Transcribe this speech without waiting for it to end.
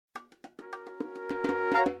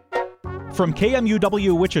From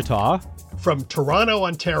KMUW Wichita. From Toronto,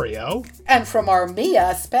 Ontario. And from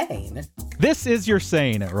Armilla, Spain. This is You're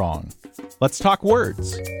Saying It Wrong. Let's talk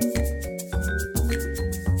words.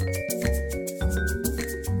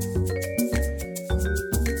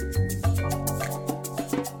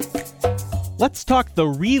 Let's talk the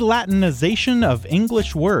re-Latinization of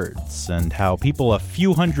English words and how people a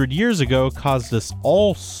few hundred years ago caused us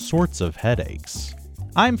all sorts of headaches.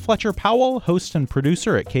 I'm Fletcher Powell, host and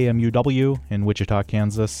producer at KMUW in Wichita,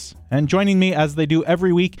 Kansas. And joining me, as they do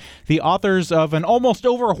every week, the authors of an almost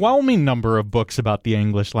overwhelming number of books about the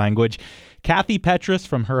English language, Kathy Petrus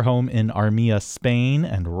from her home in Armilla, Spain,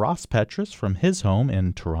 and Ross Petrus from his home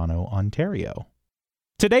in Toronto, Ontario.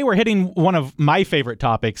 Today we're hitting one of my favorite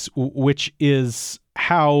topics, which is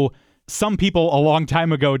how some people a long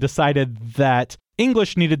time ago decided that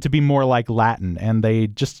English needed to be more like Latin, and they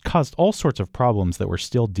just caused all sorts of problems that we're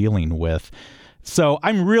still dealing with. So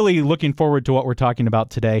I'm really looking forward to what we're talking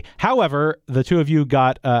about today. However, the two of you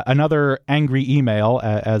got another angry email,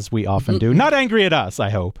 as we often do. Not angry at us,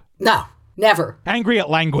 I hope. No, never. Angry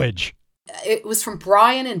at language. It was from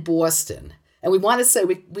Brian in Boston. And we want to say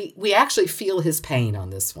we actually feel his pain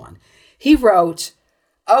on this one. He wrote,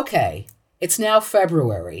 okay, it's now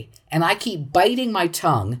February, and I keep biting my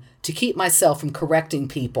tongue to keep myself from correcting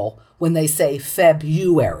people when they say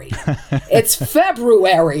February. It's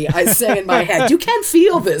February, I say in my head. You can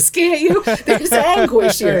feel this, can't you? There's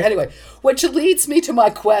anguish here. Anyway, which leads me to my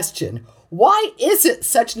question. Why is it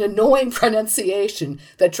such an annoying pronunciation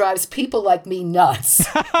that drives people like me nuts?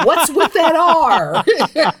 What's with that R?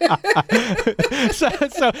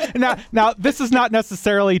 so now this is not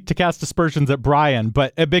necessarily to cast aspersions at Brian,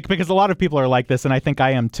 but because a lot of people are like this, and I think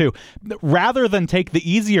I am too. Rather than take the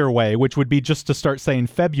easier way, which would be just to start saying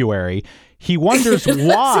February, he wonders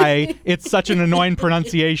why it's such an annoying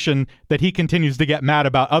pronunciation that he continues to get mad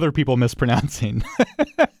about other people mispronouncing.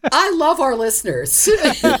 I love our listeners.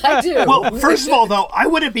 I do. Well, first of all, though, I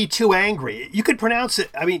wouldn't be too angry. You could pronounce it,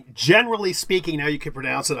 generally speaking, now you can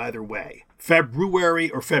pronounce it either way. February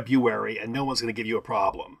or February, and no one's going to give you a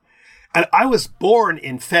problem. And I was born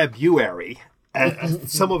in February, and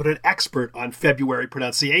somewhat of an expert on February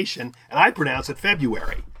pronunciation, and I pronounce it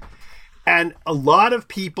February. And a lot of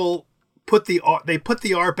people put the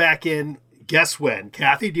R back in, guess when?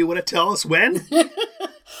 Kathy, do you want to tell us when?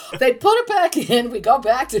 They put it back in. We go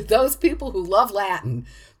back to those people who love Latin.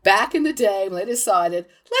 Back in the day when they decided,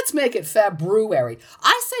 let's make it February.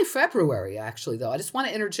 I say February, actually, though. I just want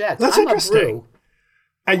to interject. That's I'm interesting. A brew.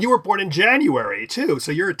 And you were born in January, too,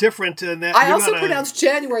 so you're different in that. I also pronounce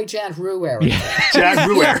January, Jan-ruary.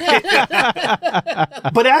 Jan-ruary.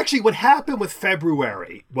 But actually, what happened with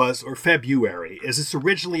February is it's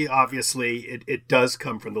originally, obviously, it does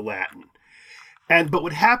come from the Latin. But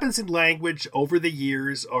what happens in language over the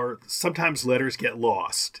years are sometimes letters get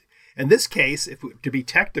lost. In this case, to be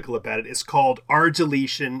technical about it, it's called R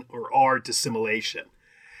deletion or R dissimilation.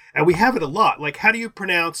 And we have it a lot. Like, how do you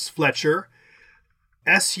pronounce Fletcher?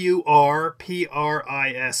 S-U-R-P-R-I-S-E.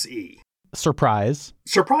 Surprise.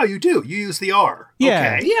 Surprise, you do. You use the R.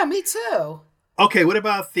 Yeah. Okay. Yeah, me too. Okay, what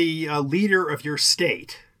about the leader of your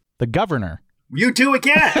state? The governor. You do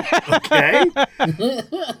again. Okay.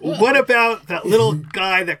 What about that little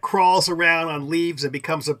guy that crawls around on leaves and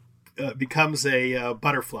becomes a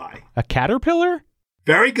butterfly? A caterpillar?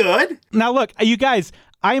 Very good. Now, look, you guys,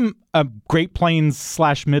 I'm a Great Plains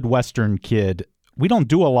 / Midwestern kid. We don't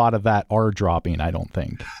do a lot of that R dropping, I don't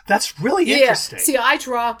think. That's really interesting. See, I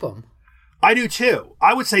drop them. I do too.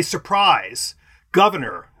 I would say surprise.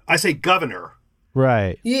 Governor. I say governor.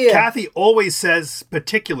 Right. Yeah. Kathy always says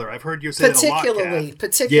particular. I've heard you say that a lot, Kath.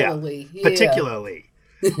 Particularly. Yeah. Particularly.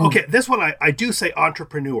 Okay, this one I do say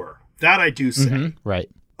entrepreneur. That I do say. Mm-hmm. Right.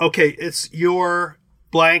 Okay, it's your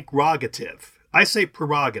blank rogative. I say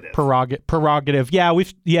prerogative. Prerogative. Yeah,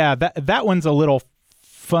 that one's a little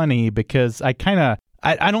funny because I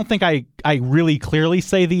don't think I really clearly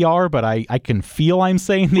say the R, but I can feel I'm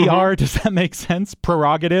saying the R. Does that make sense?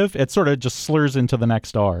 Prerogative. It sort of just slurs into the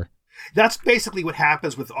next R. That's basically what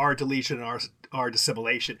happens with R deletion and R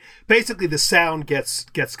dissimilation. Basically, the sound gets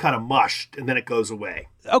kind of mushed and then it goes away.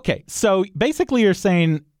 Okay, so basically you're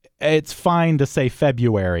saying it's fine to say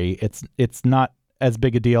February. It's not as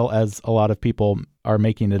big a deal as a lot of people are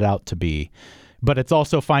making it out to be, but it's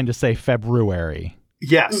also fine to say February.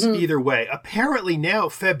 Yes, either way. Apparently now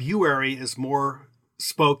February is more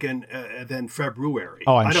spoken than February.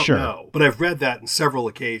 Oh, I'm I sure. don't know, but I've read that in several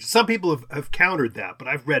occasions. Some people have countered that, but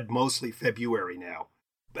I've read mostly February now.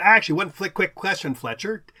 But actually, one quick question,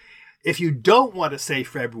 Fletcher. If you don't want to say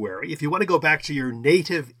February, if you want to go back to your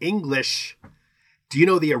native English Do you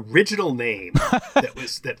know the original name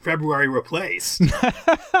that February replaced?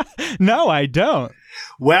 No, I don't.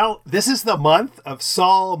 Well, this is the month of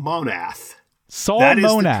Sol Monath. That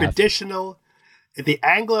is the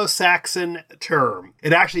Anglo-Saxon term.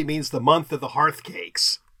 It actually means the month of the hearth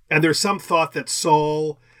cakes. And there's some thought that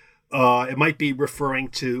Sol, it might be referring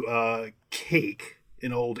to cake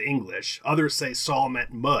in Old English. Others say Sol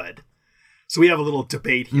meant mud. So we have a little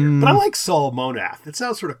debate here. But I like Sol Monath. It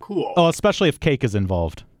sounds sort of cool. Oh, especially if cake is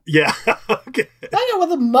involved. Yeah. Okay. I know, well,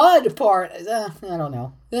 the mud part, I don't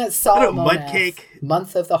know. That's Sol Monath. Mud cake.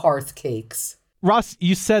 Month of the hearth cakes. Ross,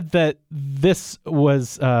 you said that this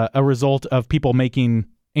was a result of people making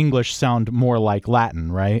English sound more like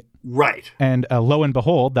Latin, right? Right. And lo and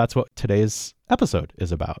behold, that's what today's episode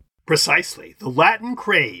is about. Precisely. The Latin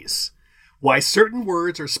Craze. Why certain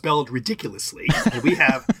words are spelled ridiculously. And we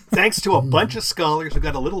have, thanks to a bunch of scholars who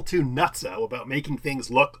got a little too nutso about making things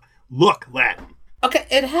look Latin. Okay,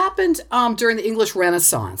 it happened during the English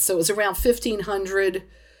Renaissance. So it was around 1500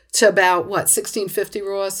 to about, 1650,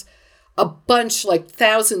 Ross? A bunch, like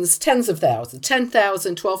thousands, tens of thousands,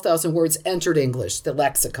 10,000, 12,000 words entered English, the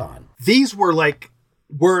lexicon. These were like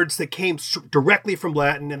words that came directly from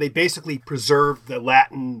Latin, and they basically preserved the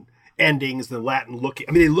Latin endings, the Latin looking.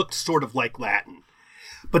 I mean, they looked sort of like Latin.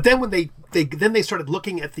 But then when they started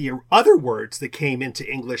looking at the other words that came into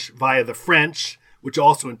English via the French, which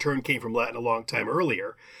also in turn came from Latin a long time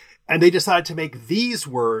earlier, and they decided to make these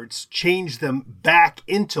words, change them back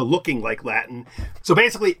into looking like Latin. So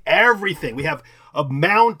basically everything, we have a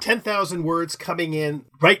mound, 10,000 words coming in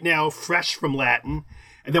right now, fresh from Latin.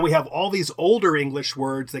 And then we have all these older English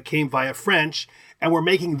words that came via French, and we're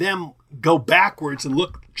making them go backwards and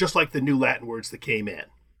look just like the new Latin words that came in.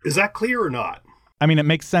 Is that clear or not? I mean, it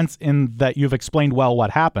makes sense in that you've explained well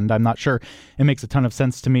what happened. I'm not sure it makes a ton of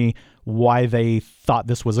sense to me why they thought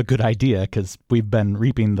this was a good idea, because we've been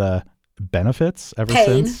reaping the benefits ever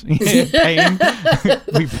since. Pain. We've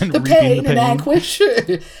been reaping the pain and anguish.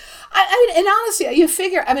 I mean, and honestly, you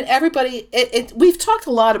figure, I mean, everybody, we've talked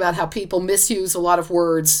a lot about how people misuse a lot of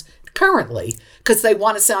words currently because they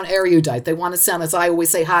want to sound erudite. They want to sound, as I always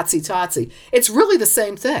say, hotsy-totsy. It's really the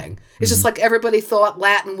same thing. It's just like everybody thought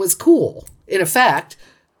Latin was cool, in effect.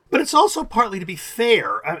 But it's also partly to be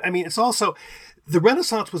fair. I mean, it's also, the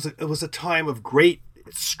Renaissance was a time of great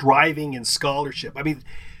striving and scholarship. I mean,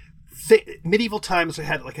 medieval times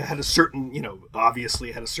had a certain, obviously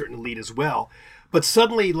it had a certain elite as well. But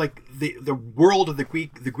suddenly, like the world of the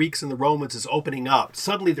Greeks and the Romans is opening up.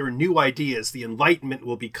 Suddenly there are new ideas. The Enlightenment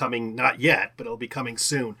will be coming, not yet, but it'll be coming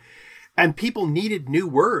soon. And people needed new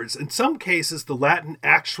words. In some cases, the Latin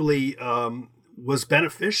actually was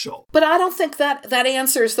beneficial. But I don't think that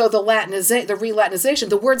answers, though, the re-Latinization.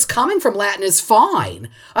 The words coming from Latin is fine.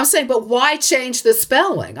 I'm saying, but why change the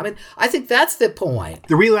spelling? I mean, I think that's the point.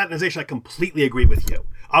 The re-Latinization, I completely agree with you.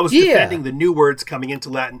 I was defending the new words coming into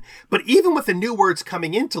Latin. But even with the new words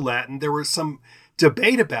coming into Latin, there was some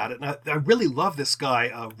debate about it. And I really love this guy,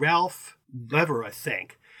 Ralph Lever, I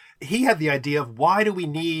think. He had the idea of, why do we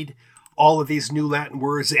need all of these new Latin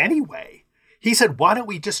words anyway? He said, why don't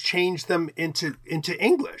we just change them into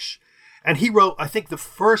English? And he wrote, I think, the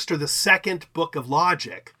first or the second book of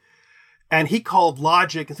logic. And he called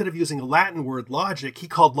logic, instead of using a Latin word logic, he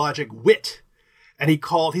called logic wit. And he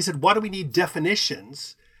said, why do we need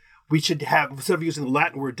definitions? We should have, instead of using the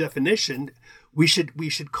Latin word definition, we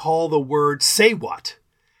should call the word say what.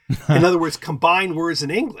 In other words, combine words in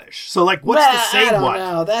English. So like, what's the say I don't what?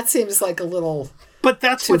 know. That seems like a little But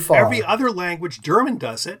that's too what far. Every other language, German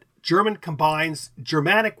does it. German combines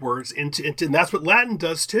Germanic words into and that's what Latin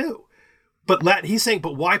does too. But he's saying,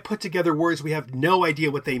 but why put together words we have no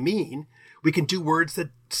idea what they mean? We can do words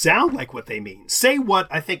that sound like what they mean. Say what,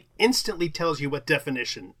 I think, instantly tells you what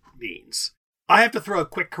definition means. I have to throw a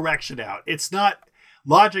quick correction out. It's not,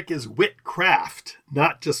 logic is witcraft,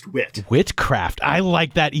 not just wit. Witcraft. I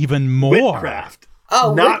like that even more. Witcraft.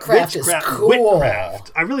 Oh, not witchcraft is cool.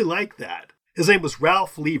 Witcraft. I really like that. His name was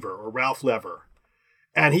Ralph Lever.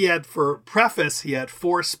 And he had, for preface, he had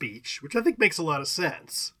for speech, which I think makes a lot of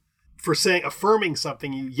sense. For affirming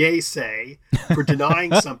something, you yea say. For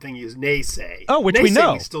denying something, you nay say. Oh, which nay we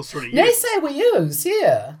know. We still sort of Nay use. say we use,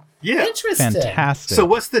 yeah. Yeah. Interesting. Fantastic. So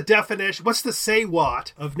what's the definition? What's the say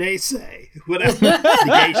what of nay say? Whatever.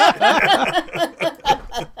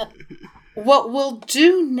 What we'll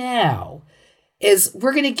do now is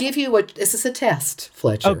we're going to give you this is a test,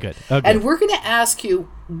 Fletcher. Oh, good. Okay. And we're going to ask you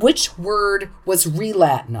which word was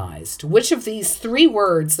re-Latinized. Which of these three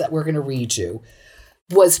words that we're going to read you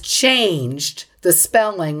was changed the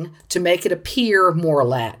spelling to make it appear more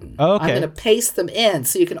Latin. Okay. I'm going to paste them in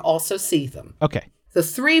so you can also see them. Okay.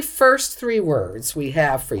 The first three words we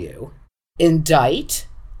have for you: indict,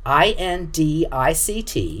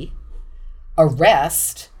 INDICT,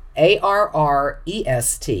 arrest,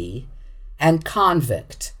 ARREST, and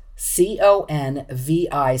convict, CONVICT.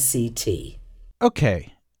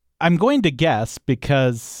 Okay, I'm going to guess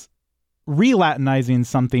because re-Latinizing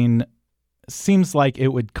something seems like it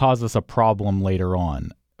would cause us a problem later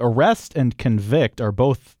on. Arrest and convict are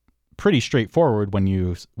both pretty straightforward when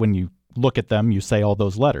you look at them, you say all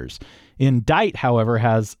those letters. Indict, however,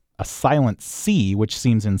 has a silent C, which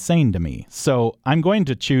seems insane to me. So I'm going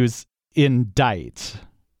to choose indict.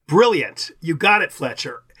 Brilliant. You got it,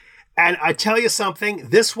 Fletcher. And I tell you something,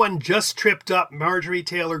 this one just tripped up Marjorie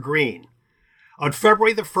Taylor Greene. On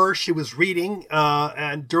February the 1st, she was reading,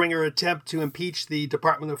 and during her attempt to impeach the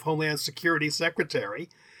Department of Homeland Security secretary,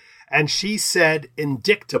 and she said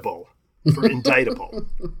indictable for indictable.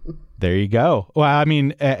 There you go. Well, I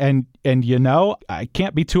mean, and you know, I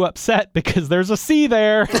can't be too upset because there's a C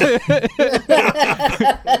there.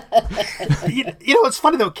 You know, it's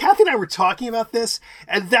funny though. Kathy and I were talking about this,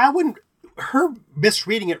 and that one, her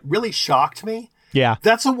misreading it really shocked me. Yeah.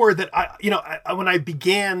 That's a word that when I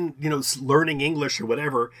began, learning English or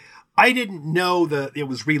whatever, I didn't know that it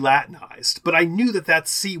was re-Latinized, but I knew that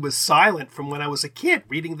C was silent from when I was a kid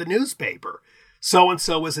reading the newspaper.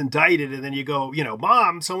 So-and-so was indicted, and then you go,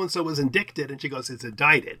 Mom, so-and-so was indicted, and she goes, it's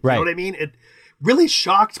indicted. Right. You know what I mean? It really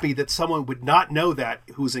shocked me that someone would not know that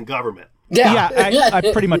who's in government. Yeah, I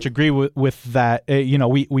pretty much agree with that.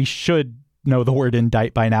 We should know the word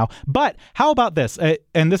indict by now. But how about this?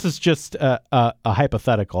 And this is just a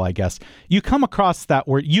hypothetical, I guess. You come across that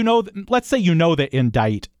word, let's say that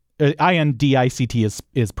indict, INDICT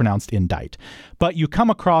is pronounced indict. But you come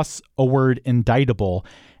across a word indictable,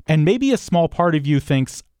 and maybe a small part of you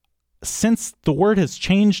thinks, since the word has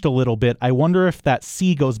changed a little bit, I wonder if that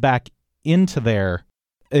C goes back into there,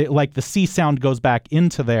 like the C sound goes back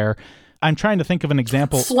into there. I'm trying to think of an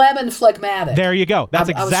example. Phlegm and phlegmatic. There you go. That's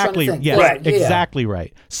exactly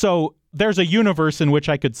right. So there's a universe in which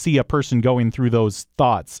I could see a person going through those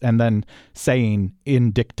thoughts and then saying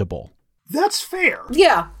indictable. That's fair.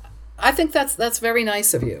 Yeah. I think that's very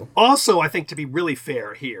nice of you. Also, I think to be really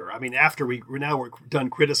fair here, I mean, after we're done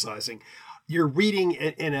criticizing, you're reading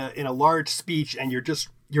in a large speech and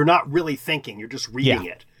you're not really thinking, you're just reading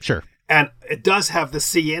it. Sure. And it does have the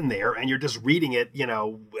C in there, and you're just reading it,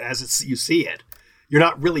 as you see it. You're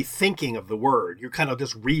not really thinking of the word. You're kind of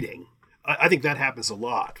just reading. I think that happens a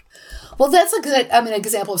lot. Well, that's an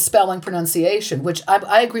example of spelling pronunciation, which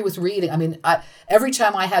I agree with reading. I mean, every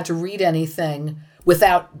time I had to read anything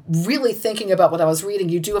without really thinking about what I was reading,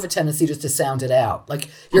 you do have a tendency just to sound it out. Like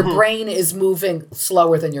your brain is moving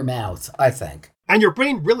slower than your mouth, I think. And your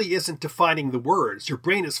brain really isn't defining the words. Your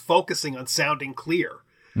brain is focusing on sounding clear.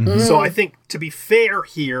 Mm-hmm. So I think, to be fair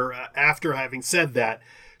here, after having said that,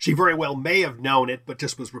 she very well may have known it, but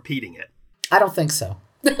just was repeating it. I don't think so.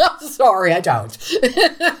 Sorry, I don't.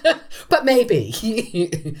 But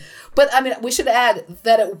maybe. But, I mean, we should add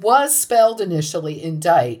that it was spelled initially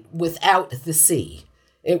indict without the C.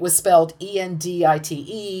 It was spelled ENDITE,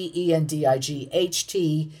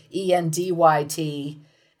 ENDIGHT, ENDYT,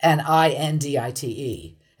 and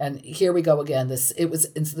INDITE. And here we go again. The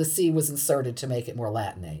C was inserted to make it more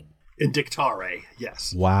Latinate. Indictare,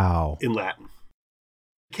 yes. Wow. In Latin.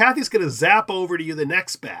 Kathy's going to zap over to you the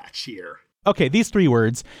next batch here. Okay, these three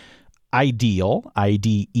words: ideal,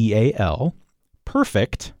 IDEAL,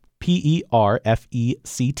 perfect,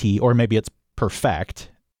 PERFECT, or maybe it's perfect,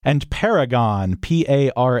 and paragon,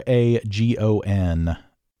 PARAGON.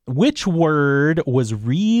 Which word was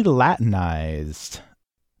re-Latinized?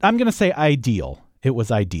 I'm going to say ideal. It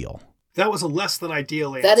was ideal. That was a less than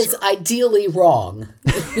ideal answer. That is ideally wrong.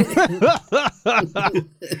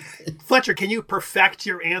 Fletcher, can you perfect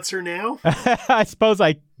your answer now? I suppose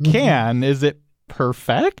I can. Is it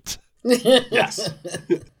perfect? Yes.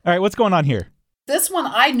 All right, what's going on here? This one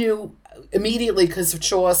I knew immediately because of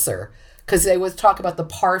Chaucer, because they would talk about the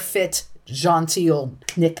parfait genteel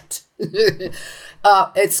knicht.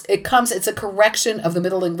 It's a correction of the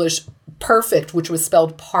Middle English perfect, which was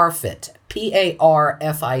spelled parfait,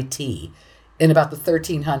 PARFIT, in about the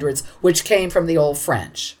 1300s, which came from the Old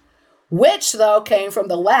French, which, though, came from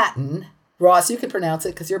the Latin. Ross, you can pronounce it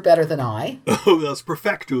because you're better than I. Oh, that's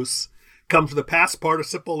perfectus. Comes from the past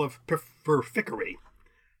participle of perficere,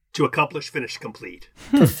 to accomplish, finish, complete.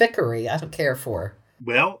 Perficere, I don't care for.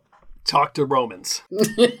 Well, talk to Romans.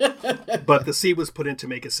 But the C was put in to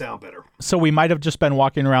make it sound better. So we might have just been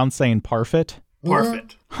walking around saying parfait?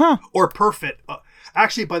 Parfait. Huh. Or perfect.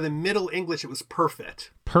 Actually, by the Middle English, it was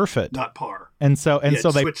perfect. Perfect. Not par. And so they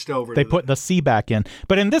switched over. They put the C back in.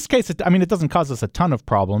 But in this case, it doesn't cause us a ton of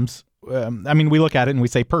problems. We look at it and we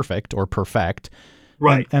say perfect or perfect.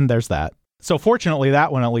 Right. And there's that. So fortunately,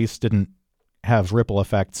 that one at least didn't have ripple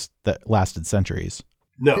effects that lasted centuries.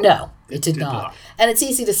 No, it did not. And it's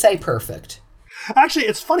easy to say perfect. Actually,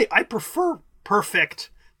 it's funny. I prefer perfect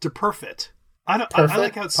to perfect. I like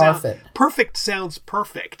how it sounds. Perfect sounds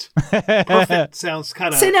perfect. Perfect sounds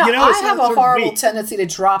kind of. See, now I have a horrible tendency to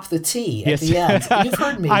drop the T at the end. You've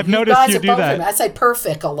heard me. I've noticed you do that. I say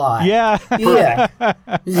perfect a lot. Yeah. Yeah. I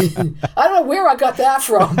don't know where I got that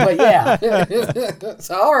from, but yeah.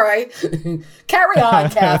 So, all right. Carry on,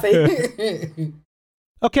 Kathy.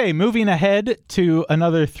 Okay, moving ahead to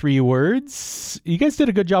another 3 words. You guys did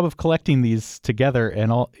a good job of collecting these together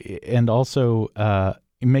and also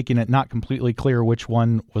making it not completely clear which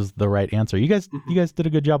one was the right answer. You guys did a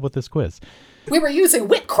good job with this quiz. We were using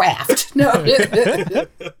Whitcraft. No.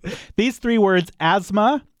 These 3 words: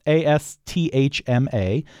 asthma,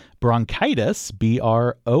 ASTHMA, bronchitis,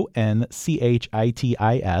 BRONCHITIS,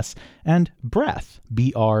 and breath,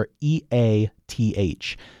 BREATH.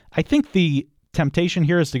 I think the temptation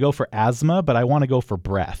here is to go for asthma, but I want to go for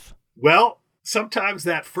breath. Well, sometimes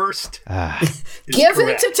that first give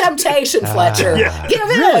in to temptation, Fletcher. Yeah. Give in.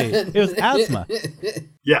 Really? It was asthma.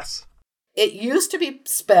 Yes. It used to be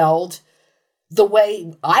spelled the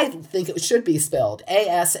way I think it should be spelled.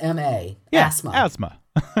 ASMA. Yeah, asthma. Asthma.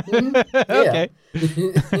 Okay.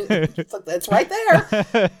 It's right there.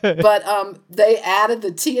 But they added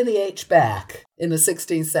the T and the H back in the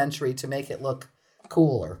 16th century to make it look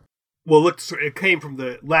cooler. Well, look, it came from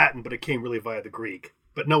the Latin, but it came really via the Greek.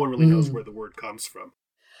 But no one really knows where the word comes from.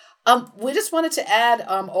 We just wanted to add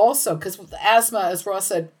also, because asthma, as Ross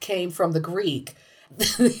said, came from the Greek.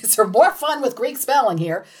 These are more fun with Greek spelling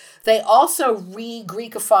here. They also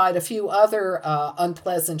re-Greekified a few other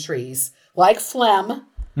unpleasantries, like phlegm.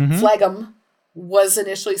 Phlegm was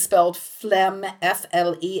initially spelled phlegm,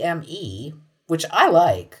 Fleme, which I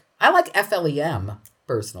like. I like FLEM,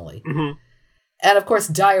 personally. Mm-hmm. And, of course,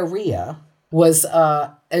 diarrhea was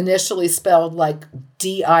initially spelled like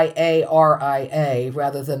DIARIA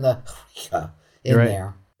rather than the in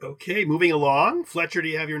there. Okay, moving along. Fletcher, do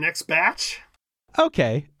you have your next batch?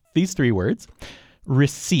 Okay, these 3 words.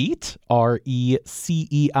 Receipt, RECEIPT.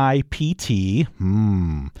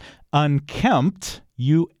 Unkempt,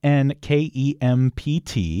 UNKEMPT.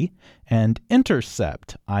 And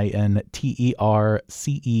intercept, INTERCEPT.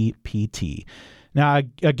 Now,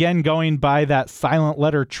 again, going by that silent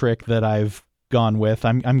letter trick that I've gone with,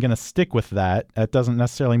 I'm going to stick with that. That doesn't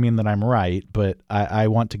necessarily mean that I'm right, but I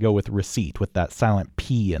want to go with receipt with that silent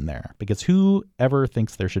P in there, because who ever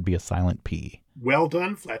thinks there should be a silent P? Well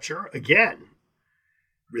done, Fletcher. Again,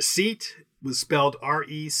 receipt was spelled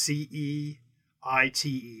RECEITE,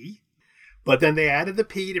 but then they added the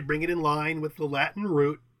P to bring it in line with the Latin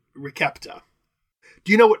root recepta.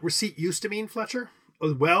 Do you know what receipt used to mean, Fletcher?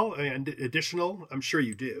 Well, and additional, I'm sure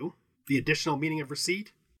you do. The additional meaning of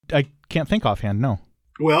receipt? I can't think offhand, no.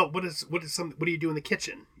 Well, what do you do in the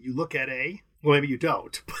kitchen? You look at well, maybe you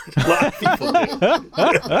don't, but a lot of people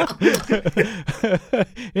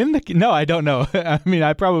do. No, I don't know. I mean,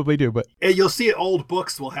 I probably do, but... And you'll see old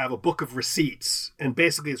books will have a book of receipts, and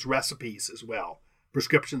basically it's recipes as well.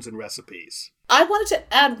 Prescriptions and recipes. I wanted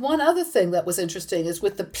to add one other thing that was interesting is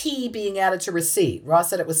with the P being added to receipt.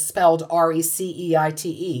 Ross said it was spelled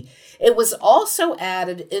RECEITE. It was also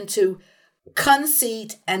added into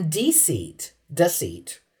conceit and deceit.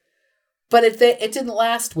 But it didn't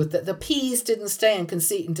last with the P's didn't stay in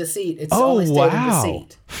conceit and deceit. It's only stayed in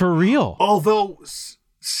deceit. For real? Although,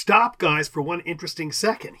 stop, guys, for one interesting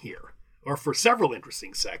second here. Or for several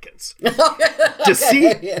interesting seconds.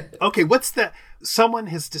 Deceit. Okay, what's that? Someone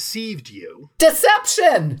has deceived you.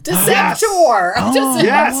 Deception. Deceptor. Yes.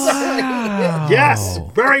 Yes. Wow. Yes.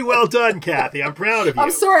 Very well done, Kathy. I'm proud of you.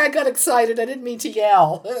 I'm sorry I got excited. I didn't mean to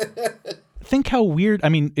yell. Think how weird. I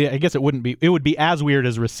mean, I guess it would be as weird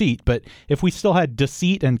as receipt, but if we still had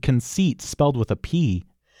deceit and conceit spelled with a P.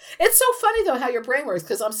 It's so funny, though, how your brain works,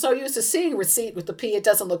 because I'm so used to seeing receipt with the P, it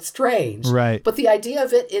doesn't look strange. Right. But the idea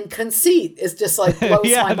of it in conceit is just like blows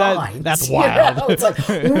my mind. That's wild. You know? It's like,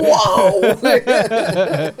 whoa.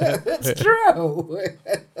 It's true.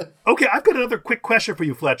 Okay, I've got another quick question for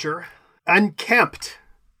you, Fletcher. Unkempt.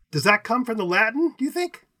 Does that come from the Latin, do you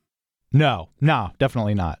think? No,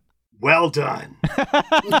 definitely not. Well done.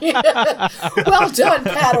 Well done,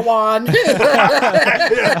 Padawan.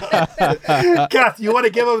 Kath, you want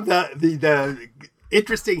to give them the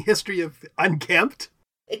interesting history of unkempt?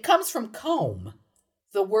 It comes from comb.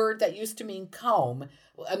 the word that used to mean comb,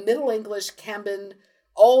 a Middle English, Kemben,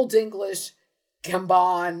 Old English,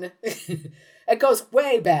 Kemban. It goes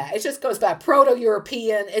way back. It just goes back.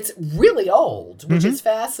 Proto-European. It's really old, which is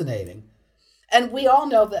fascinating. And we all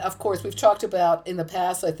know that, of course, we've talked about in the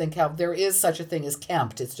past, I think, how there is such a thing as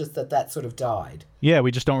Kempt. It's just that sort of died. Yeah,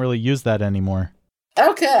 we just don't really use that anymore.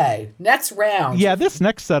 Okay, next round. Yeah, this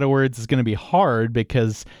next set of words is going to be hard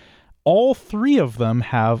because all three of them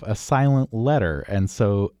have a silent letter. And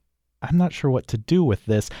so I'm not sure what to do with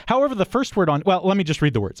this. However, the first word well, let me just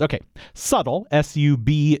read the words. Okay. Subtle,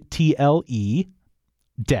 S-U-B-T-L-E,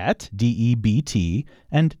 debt, D-E-B-T,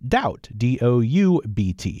 and doubt,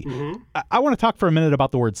 D-O-U-B-T. I want to talk for a minute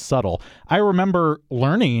about the word subtle. I remember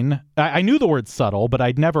learning, I knew the word subtle, but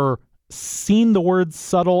I'd never seen the word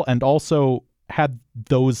subtle and also had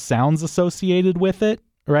those sounds associated with it,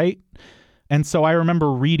 right? And so I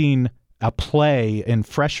remember reading a play in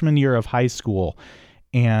freshman year of high school,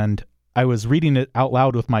 and I was reading it out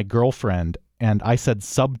loud with my girlfriend, and I said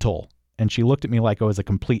subtle, and she looked at me like I was a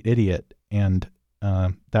complete idiot, and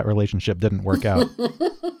that relationship didn't work out.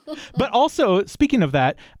 But also, speaking of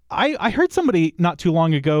that, I heard somebody not too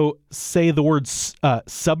long ago say the word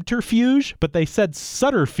subterfuge, but they said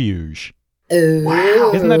subterfuge.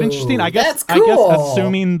 Wow. Isn't that interesting? I guess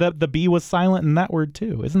assuming that the B was silent in that word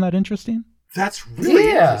too. Isn't that interesting? That's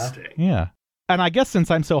really interesting. Yeah. And I guess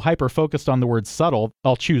since I'm so hyper-focused on the word subtle,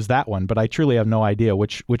 I'll choose that one, but I truly have no idea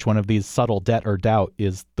which one of these subtle, debt, or doubt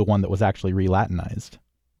is the one that was actually re-Latinized.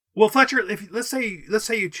 Well, Fletcher, let's say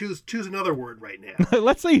you choose another word right now.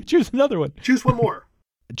 Let's say you choose another one. Choose one more.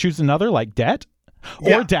 Choose another, like debt?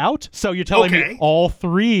 Or doubt? So you're telling me all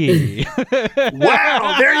three.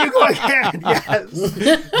 Wow, there you go again. Yes.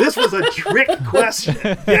 This was a trick question.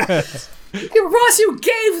 Yes. Ross, you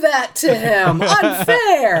gave that to him.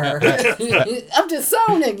 Unfair. I'm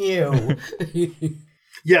disowning you.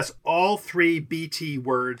 Yes, all three BT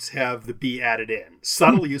words have the B added in.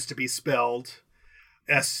 Subtle used to be spelled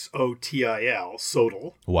S-O-T-I-L,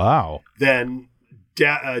 sodal. Wow. Then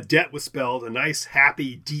debt was spelled a nice,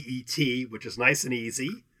 happy D-E-T, which is nice and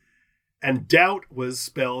easy. And doubt was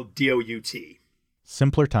spelled D-O-U-T.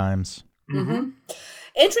 Simpler times. Mm-hmm.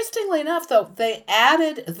 Interestingly enough, though, they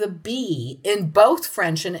added the B in both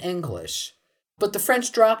French and English, but the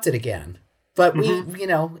French dropped it again. But we,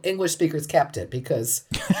 English speakers kept it because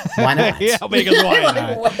why not? Yeah, because why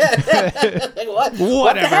not? What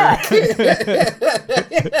the heck?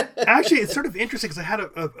 Actually, it's sort of interesting because I had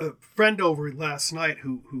a friend over last night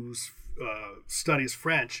who studies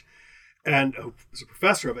French and is a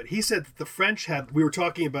professor of it. He said that the French we were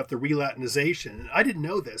talking about the re-Latinization, and I didn't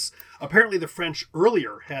know this. Apparently the French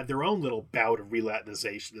earlier had their own little bout of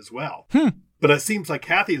re-Latinization as well. But it seems like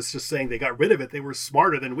Kathy is just saying they got rid of it. They were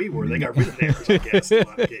smarter than we were. They got rid of theirs, I guess, in a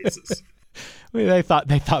lot of cases. They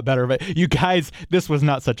thought better of it. You guys, this was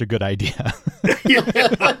not such a good idea.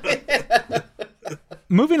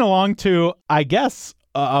 Moving along to, I guess,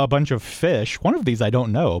 a bunch of fish. One of these I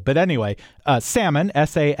don't know. But anyway, salmon,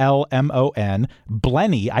 S-A-L-M-O-N.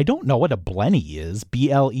 Blenny, I don't know what a blenny is.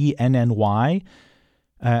 B-L-E-N-N-Y.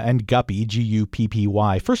 And guppy,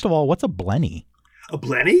 G-U-P-P-Y. First of all, what's a blenny? A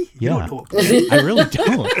blenny? You don't know a blenny? I really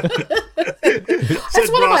don't. That's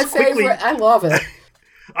one of my favorite. I love it.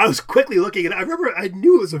 I was quickly looking at it. I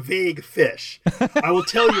knew it was a vague fish. I will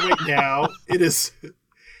tell you right now, it is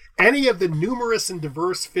any of the numerous and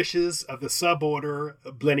diverse fishes of the suborder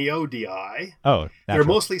Bleniodii. Oh, they're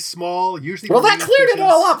mostly small, usually. Well, that cleared it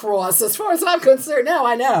all up, Ross. As far as I'm concerned, now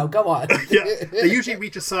I know. Go on. Yeah, they usually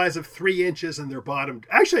reach a size of 3 inches, and their bottom.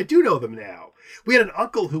 Actually, I do know them now. We had an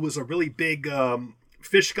uncle who was a really big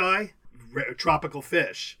fish guy, tropical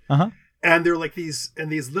fish. And they're like these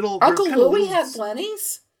little. Uncle Louie had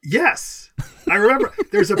blennies? Yes. I remember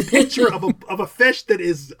there's a picture of a fish that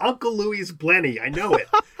is Uncle Louie's blenny. I know it.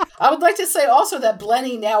 I would like to say also that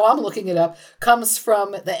blenny, now I'm looking it up, comes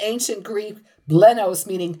from the ancient Greek blenos,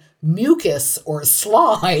 meaning mucus or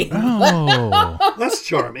slime. Oh. That's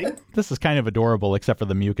charming. This is kind of adorable, except for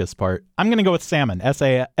the mucus part. I'm going to go with salmon.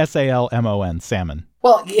 S-A-L-M-O-N, salmon.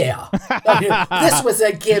 Well, yeah. This was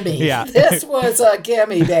a gimme. Yeah. This was a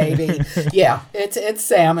gimme, baby. Yeah, it's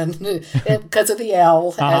salmon because of the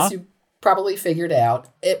L, as you probably figured out.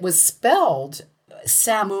 It was spelled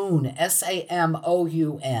Samoun,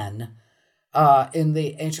 S-A-M-O-U-N, in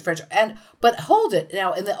the ancient French. But hold it.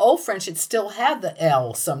 Now, in the Old French, it still had the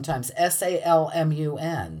L sometimes,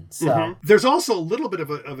 S-A-L-M-U-N. So There's also a little bit of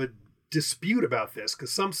a dispute about this,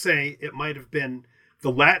 because some say it might have been,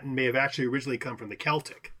 the Latin may have actually originally come from the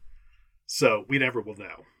Celtic. So we never will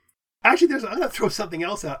know. Actually, I'm going to throw something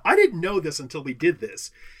else out. I didn't know this until we did this.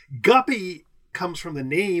 Guppy comes from the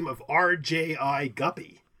name of R.J.I.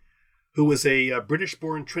 Guppy, who was a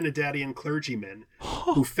British-born Trinidadian clergyman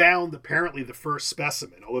who found apparently the first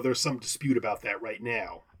specimen, although there's some dispute about that right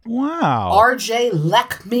now. Wow. R.J.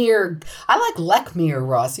 Lechmere. I like Lechmere,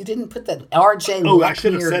 Ross. You didn't put that R.J. Oh, I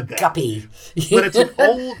should have said that. Guppy. But it's an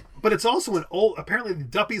old... But it's also an old... Apparently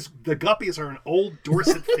the Guppies are an old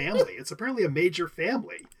Dorset family. It's apparently a major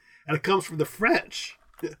family. And it comes from the French.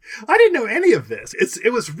 I didn't know any of this.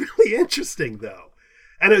 It was really interesting, though.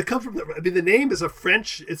 And it comes from the name is a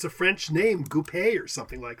French name, Goupet or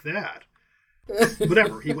something like that.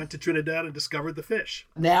 Whatever. He went to Trinidad and discovered the fish.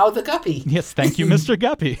 Now the Guppy. Yes, thank you, Mr.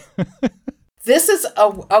 Guppy. This is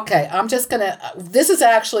okay. I'm just gonna. This is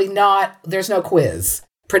actually not. There's no quiz.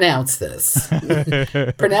 Pronounce this.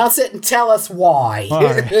 Pronounce it and tell us why.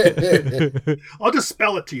 Right. I'll just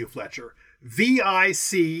spell it to you, Fletcher. Victual.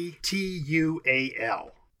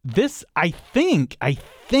 This, I think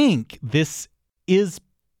this is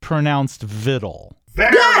pronounced victual.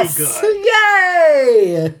 Very good.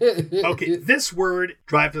 Yay! Okay, this word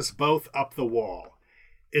drives us both up the wall.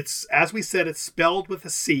 It's, as we said, it's spelled with a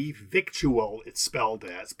C, victual it's spelled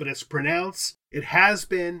as, but it has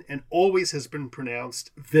been and always has been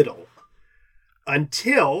pronounced victual.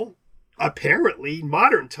 Until, apparently,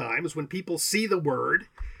 modern times when people see the word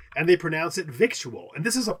and they pronounce it victual. And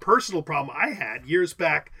this is a personal problem I had years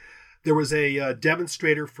back. There was a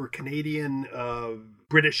demonstrator for Canadian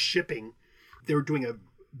British shipping. They were doing a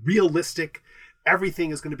realistic,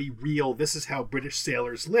 everything is going to be real. This is how British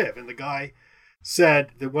sailors live. And the guy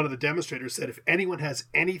said, that one of the demonstrators said, if anyone has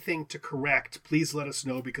anything to correct, please let us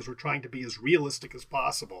know because we're trying to be as realistic as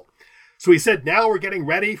possible. So he said, now we're getting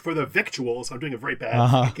ready for the victuals. I'm doing a very bad,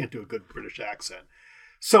 I can't do a good British accent.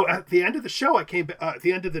 So at the end of the show, at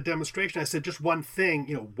the end of the demonstration, I said just one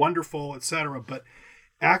thing, wonderful, etc. But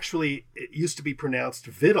actually, it used to be pronounced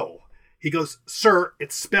victual. He goes, sir,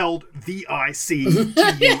 it's spelled Victual.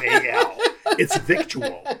 It's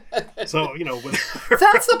victual. So, whatever.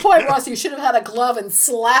 That's the point, Ross. You should have had a glove and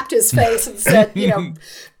slapped his face and said,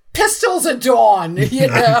 pistols at dawn,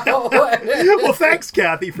 Well, thanks,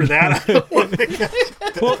 Kathy, for that.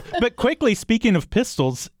 Well, but quickly, speaking of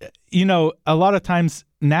pistols, a lot of times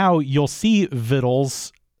now you'll see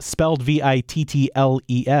victuals spelled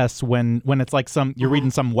Vittles when it's like you're reading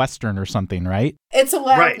some Western or something, right? It's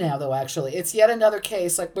allowed now, though, actually. It's yet another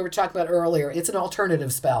case, like we were talking about earlier. It's an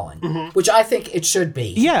alternative spelling, which I think it should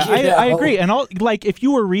be. Yeah, I agree. And if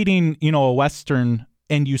you were reading, a Western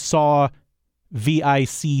and you saw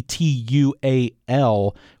Victual,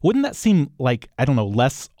 wouldn't that seem like, I don't know,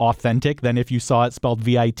 less authentic than if you saw it spelled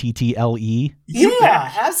Vittle?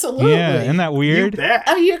 Yeah, absolutely. Yeah, isn't that weird?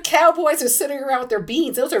 I mean, your cowboys are sitting around with their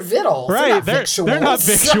beans. Those are victuals. Right, they're not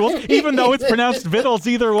victuals, even though it's pronounced victuals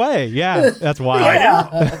either way. Yeah, that's wild.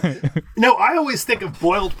 Yeah. No, I always think of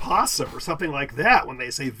boiled possum or something like that when they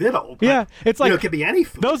say victual. Yeah, it's like, it could be any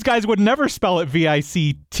food. Those guys would never spell it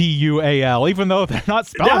Victual, even though they're not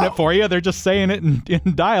spelling it for you. They're just saying it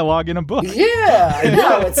in dialogue in a book. Yeah, I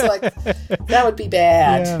know. It's like, that would be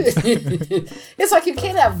bad. Yeah. It's like you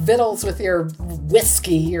can't have victuals with your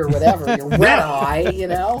whiskey or whatever, your red eye,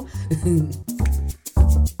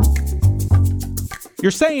 You're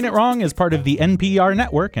Saying It Wrong is part of the NPR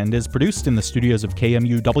network and is produced in the studios of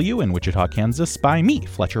KMUW in Wichita, Kansas by me,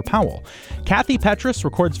 Fletcher Powell. Kathy Petrus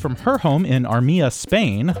records from her home in Armia,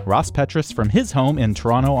 Spain. Ross Petrus from his home in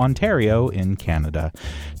Toronto, Ontario in Canada.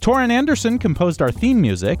 Torin Anderson composed our theme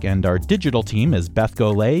music, and our digital team is Beth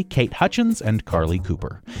Golay, Kate Hutchins, and Carly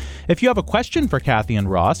Cooper. If you have a question for Kathy and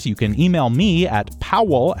Ross, you can email me at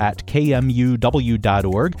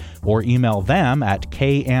powell@kmuw.org or email them at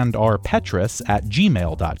kandrpetrus@gmail.com.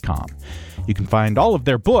 You can find all of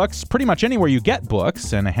their books pretty much anywhere you get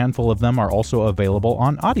books, and a handful of them are also available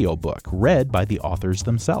on audiobook, read by the authors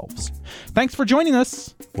themselves. Thanks for joining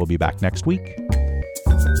us. We'll be back next week.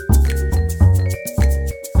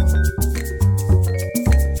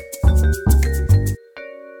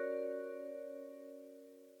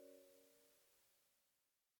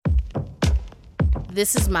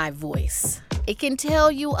 This is my voice. It can tell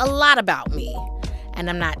you a lot about me, and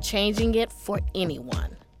I'm not changing it for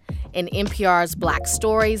anyone. In NPR's Black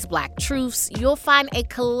Stories, Black Truths, you'll find a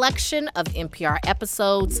collection of NPR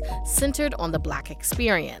episodes centered on the Black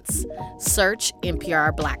experience. Search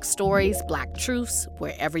NPR Black Stories, Black Truths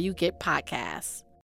wherever you get podcasts.